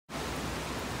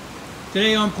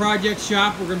Today on Project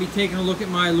Shop, we're going to be taking a look at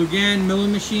my LAGUN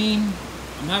milling machine.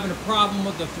 I'm having a problem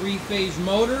with the three-phase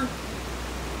motor.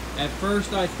 At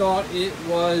first I thought it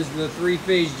was the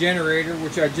three-phase generator,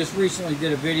 which I just recently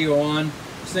did a video on.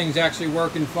 This thing's actually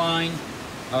working fine.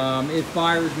 It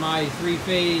fires my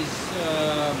three-phase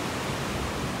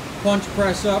punch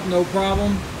press up, no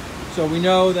problem. So we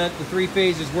know that the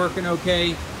three-phase is working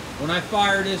okay. When I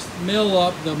fire this mill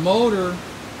up, the motor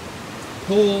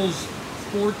pulls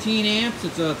 14 amps.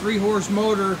 It's a 3-horse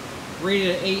motor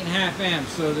rated at 8.5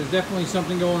 amps. So there's definitely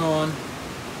something going on,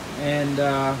 and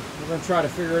we're going to try to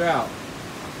figure it out.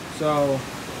 So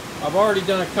I've already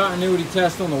done a continuity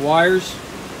test on the wires,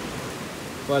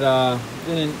 but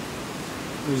didn't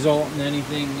result in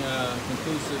anything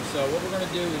conclusive. So what we're going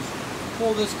to do is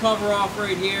pull this cover off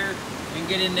right here and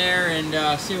get in there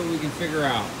and see what we can figure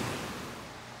out.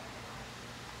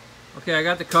 Okay, I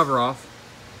got the cover off,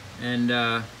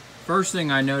 and first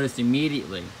thing I noticed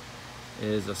immediately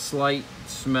is a slight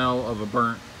smell of a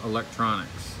burnt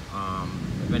electronics.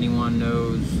 If anyone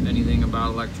knows anything about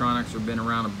electronics or been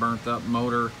around a burnt up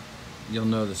motor, you'll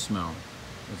know the smell.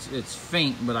 It's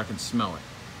faint, but I can smell it.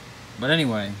 But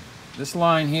anyway, this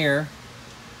line here,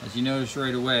 as you notice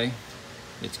right away,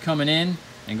 it's coming in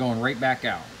and going right back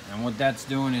out. And what that's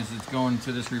doing is it's going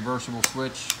to this reversible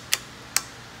switch,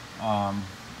 and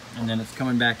then it's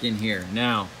coming back in here.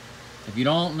 Now, if you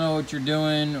don't know what you're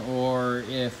doing, or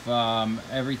if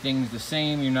everything's the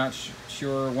same, you're not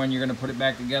sure when you're going to put it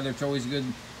back together, it's always good.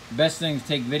 The best thing is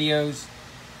take videos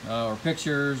or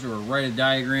pictures, or write a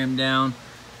diagram down.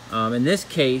 In this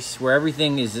case, where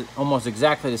everything is almost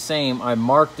exactly the same, I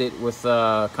marked it with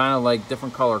kind of like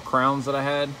different color crowns that I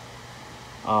had.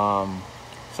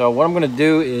 So what I'm going to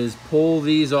do is pull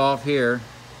these off here,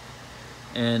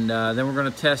 and then we're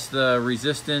going to test the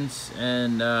resistance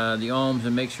and the ohms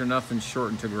and make sure nothing's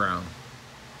shortened to ground.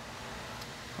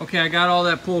 Okay, I got all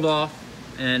that pulled off,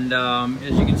 and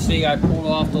as you can see, I pulled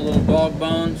off the little dog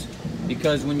bones,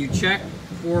 because when you check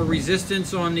for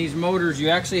resistance on these motors, you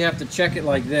actually have to check it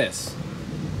like this.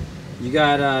 You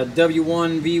got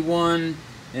W1, V1,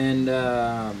 and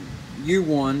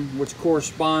U1, which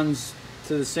corresponds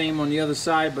to the same on the other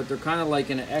side, but they're kind of like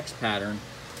in an X pattern.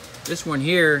 This one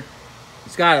here,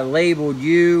 it's got it labeled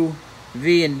U,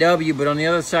 V, and W, but on the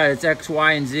other side it's X,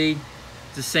 Y, and Z.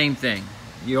 It's the same thing.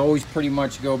 You always pretty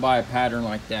much go by a pattern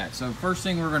like that. So first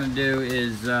thing we're going to do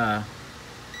is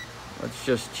let's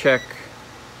just check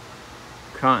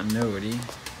continuity.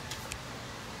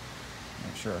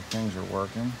 Make sure things are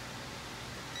working.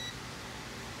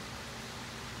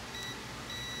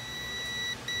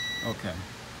 Okay.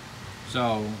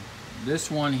 So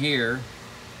this one here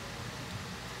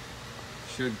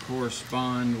should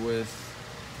correspond with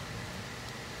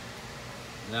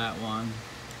that one.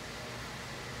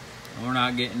 We're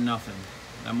not getting nothing.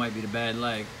 That might be the bad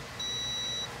leg.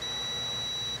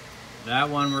 That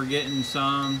one we're getting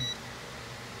some.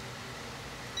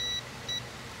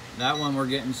 That one we're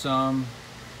getting some.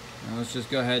 And let's just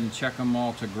go ahead and check them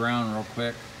all to ground real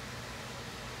quick.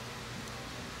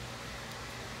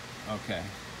 Okay.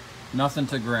 Nothing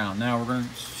to ground. Now we're going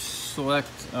to select,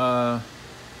 we're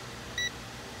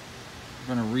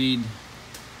going to read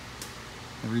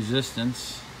the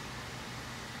resistance.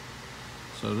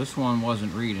 So this one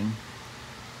wasn't reading.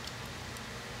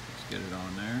 Let's get it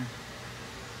on there.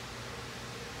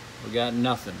 We got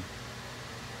nothing.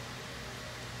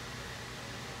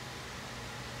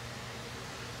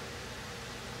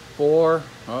 Oh,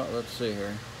 let's see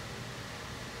here.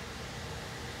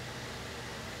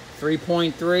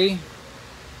 3.3, and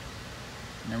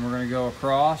then we're going to go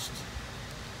across.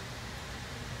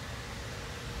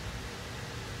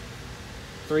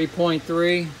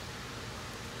 3.3,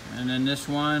 and then this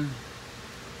one,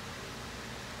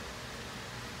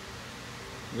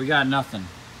 we got nothing.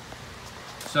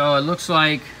 So it looks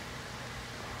like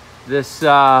this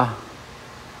V1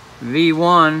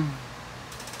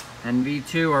 and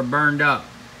V2 are burned up,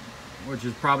 which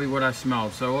is probably what I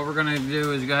smelled. So what we're gonna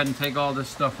do is go ahead and take all this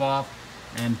stuff off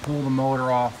and pull the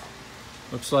motor off.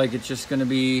 Looks like it's just gonna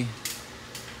be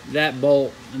that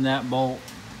bolt and that bolt.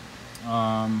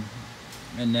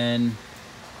 And then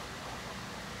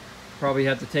probably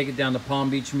have to take it down to Palm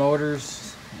Beach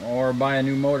Motors or buy a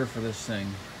new motor for this thing.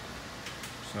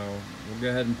 So we'll go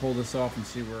ahead and pull this off and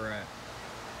see where we're at.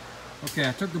 Okay,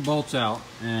 I took the bolts out,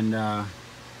 and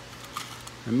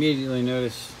immediately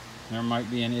noticed there might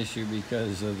be an issue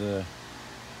because of the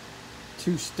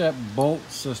two-step bolt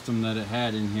system that it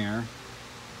had in here.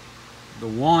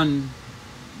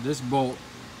 This bolt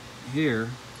here,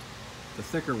 the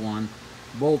thicker one,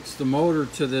 bolts the motor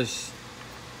to this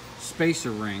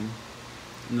spacer ring,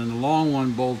 and then the long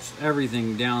one bolts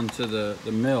everything down to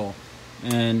the mill.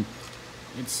 And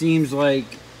it seems like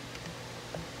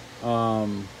that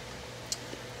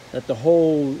the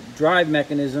whole drive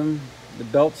mechanism, the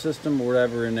belt system or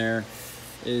whatever in there,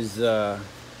 is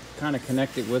kind of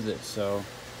connected with it. So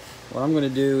what I'm going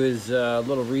to do is a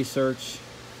little research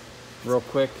real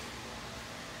quick.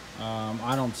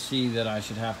 I don't see that I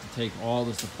should have to take all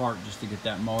this apart just to get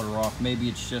that motor off. Maybe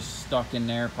it's just stuck in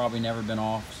there, probably never been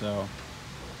off. So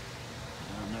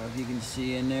I don't know if you can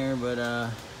see in there, but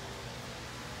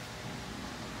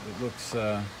it looks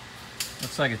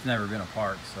like it's never been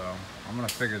apart. So I'm gonna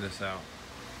figure this out.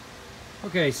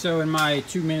 Okay, so in my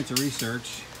 2 minutes of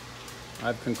research,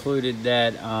 I've concluded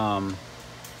that I'm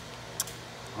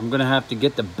gonna have to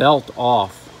get the belt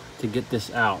off to get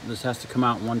this out. This has to come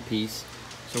out in one piece.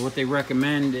 So what they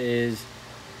recommend is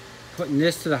putting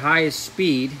this to the highest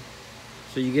speed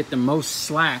so you get the most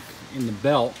slack in the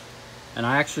belt. And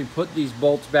I actually put these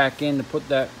bolts back in to put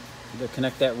that, to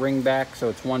connect that ring back so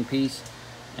it's one piece.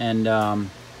 And I'm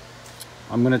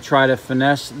gonna try to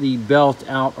finesse the belt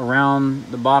out around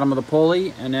the bottom of the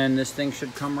pulley, and then this thing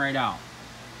should come right out.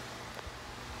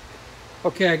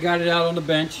 Okay, I got it out on the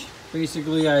bench.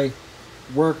 Basically, I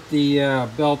worked the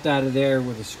belt out of there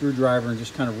with a screwdriver and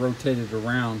just kind of rotated it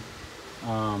around.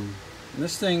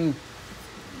 This thing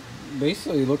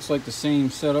basically looks like the same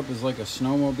setup as like a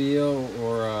snowmobile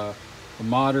or a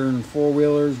modern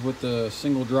four-wheelers with the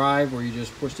single drive where you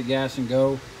just push the gas and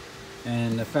go.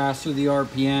 And the faster the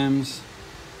RPMs,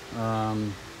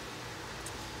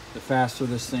 the faster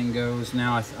this thing goes.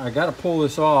 Now I got to pull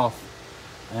this off,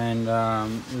 and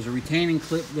there's a retaining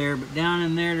clip there, but down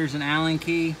in there there's an Allen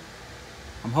key.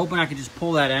 I'm hoping I could just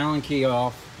pull that Allen key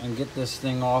off and get this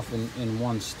thing off in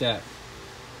one step.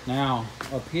 Now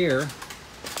up here,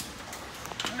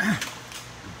 as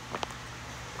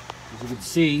you can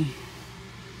see,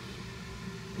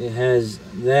 it has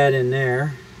that in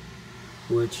there,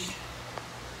 which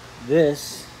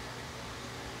this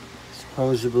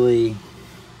supposedly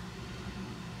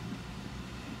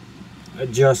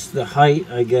adjusts the height,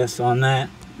 I guess, on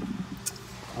that.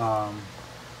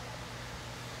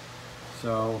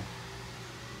 So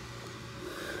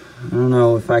I don't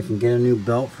know if I can get a new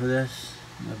belt for this.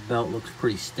 That belt looks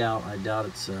pretty stout. I doubt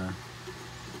it's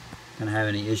gonna have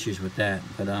any issues with that.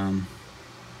 But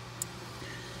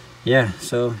yeah,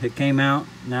 so it came out.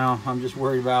 Now I'm just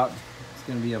worried about, it's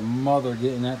gonna be a mother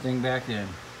getting that thing back in.